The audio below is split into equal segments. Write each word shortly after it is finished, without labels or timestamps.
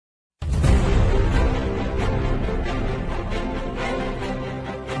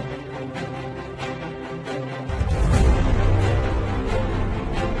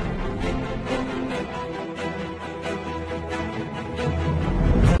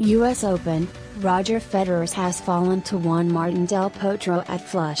US Open, Roger Federer has fallen to Juan Martin del Potro at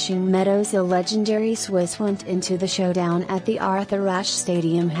Flushing Meadows. The legendary Swiss went into the showdown at the Arthur Ashe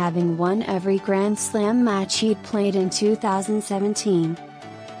Stadium having won every Grand Slam match he'd played in 2017.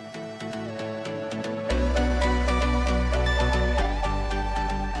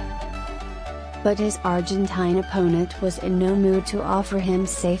 But his Argentine opponent was in no mood to offer him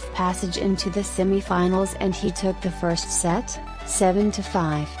safe passage into the semifinals, and he took the first set,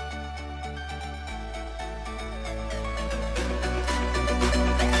 7-5.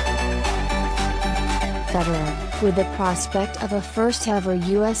 Federer, with the prospect of a first-ever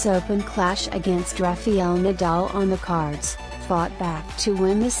US Open clash against Rafael Nadal on the cards, fought back to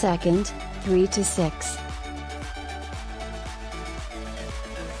win the second, 3-6.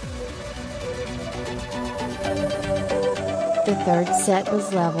 The third set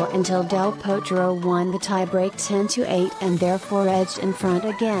was level until Del Potro won the tiebreak 10-8 and therefore edged in front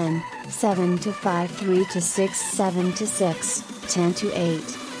again, 7-5, 3-6, 7-6,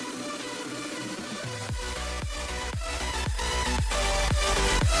 10-8.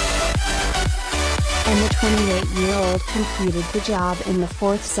 And the 28-year-old completed the job in the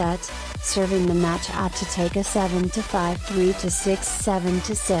fourth set, serving the match out to take a 7-5, 3-6,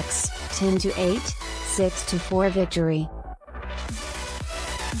 7-6, 10-8, 6-4 victory.